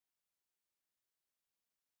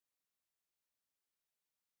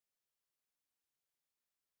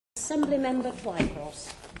Assemblymember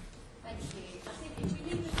Twycross. Thank you. I think if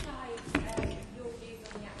we leave aside your views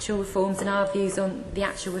on the actual reforms and our views on the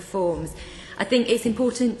actual reforms, I think it's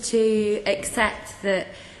important to accept that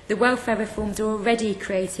the welfare reforms are already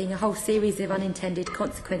creating a whole series of unintended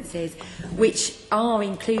consequences, which are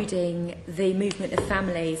including the movement of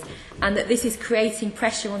families, and that this is creating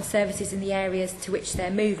pressure on services in the areas to which they're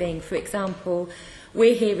moving. For example,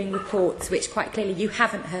 we're hearing reports, which quite clearly you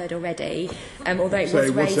haven't heard already, although it was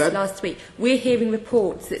raised last week. We're hearing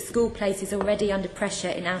reports that school places are already under pressure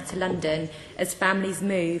in outer London as families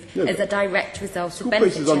move as a direct result of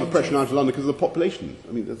benefit changes. School places are under pressure in outer London because of the population.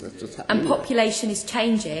 I mean, that's just happening. And population is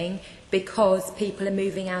changing because people are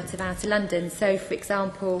moving out of outer London. So, for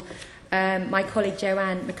example, my colleague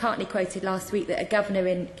Joanne McCartney quoted last week that a governor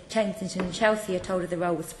in Kensington and Chelsea had told her the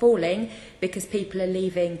roll was falling because people are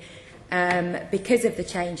leaving because of the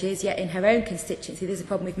changes, yet in her own constituency there's a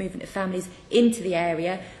problem with movement of families into the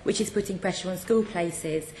area, which is putting pressure on school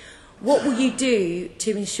places. What will you do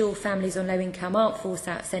to ensure families on low income aren't forced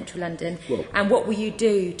out of central London? And what will you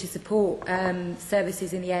do to support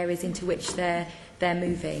services in the areas into which they're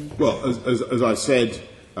moving? Well, as I said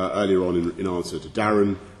earlier on in answer to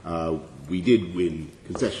Darren, we did win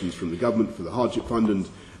concessions from the government for the hardship fund,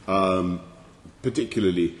 and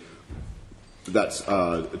particularly that's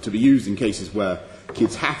to be used in cases where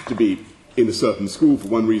kids have to be in a certain school for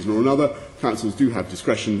one reason or another. Councils do have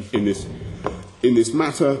discretion in this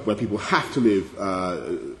matter, where people have to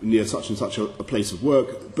live near such and such a place of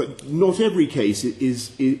work. But not every case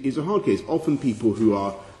is a hard case. Often people who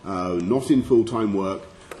are not in full-time work,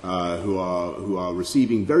 who are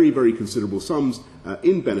receiving very, very considerable sums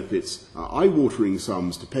in benefits, eye-watering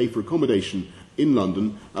sums to pay for accommodation in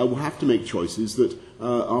London, will have to make choices that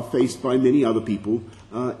are faced by many other people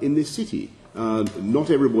in this city. Not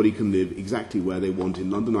everybody can live exactly where they want in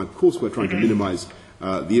London. Of course, we're trying to minimise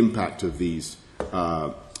the impact of these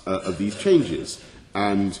changes,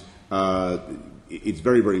 and it's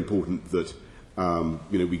very, very important that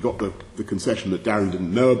we got the concession that Darren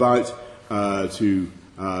didn't know about to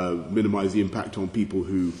minimise the impact on people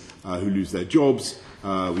who lose their jobs.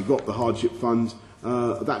 We got the hardship fund.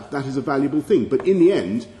 That is a valuable thing. But in the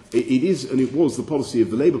end, it is, and it was, the policy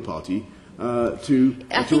of the Labour Party to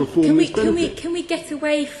reform this benefit. Can we get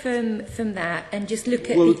away from that and just look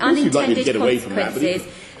at the unintended consequences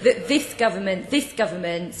that this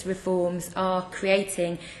government's reforms are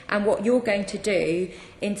creating, and what you're going to do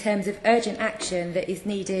in terms of urgent action that is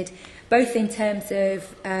needed, both in terms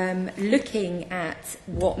of looking at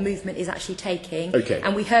what movement is actually taking. Okay.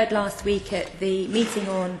 And we heard last week at the meeting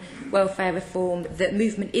on welfare reform that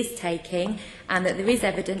movement is taking, and that there is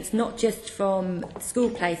evidence not just from school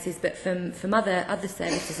places but from other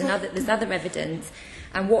services, and there's other evidence.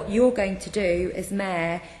 And what you're going to do as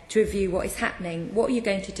Mayor to review what is happening. What are you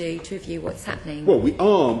going to do to review what's happening? Well, we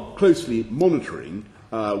are closely monitoring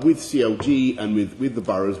with CLG and with the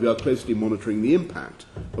boroughs. We are closely monitoring the impact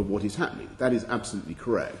of what is happening. That is absolutely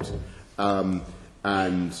correct. And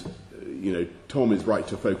Tom is right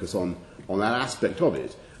to focus on that aspect of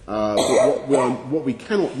it. But what we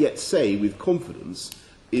cannot yet say with confidence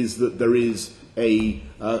is that there is a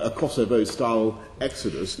Kosovo-style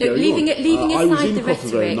exodus going leaving on. aside the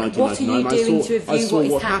rhetoric, what are you doing to review what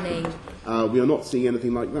is happening? We are not seeing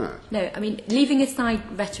anything like that. No, I mean, leaving aside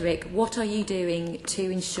rhetoric, what are you doing to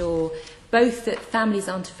ensure both that families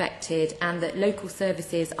aren't affected and that local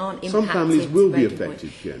services aren't impacted? Some families will be affected,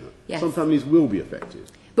 Fiona. Yes. Some families will be affected.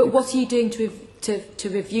 But what are you doing to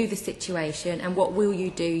review the situation, and what will you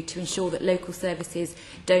do to ensure that local services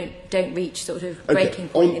don't reach sort of breaking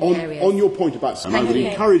point in the areas? On your point about, I would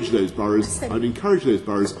encourage those boroughs.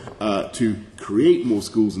 To create more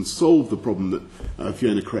schools and solve the problem that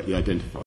Fiona correctly identified.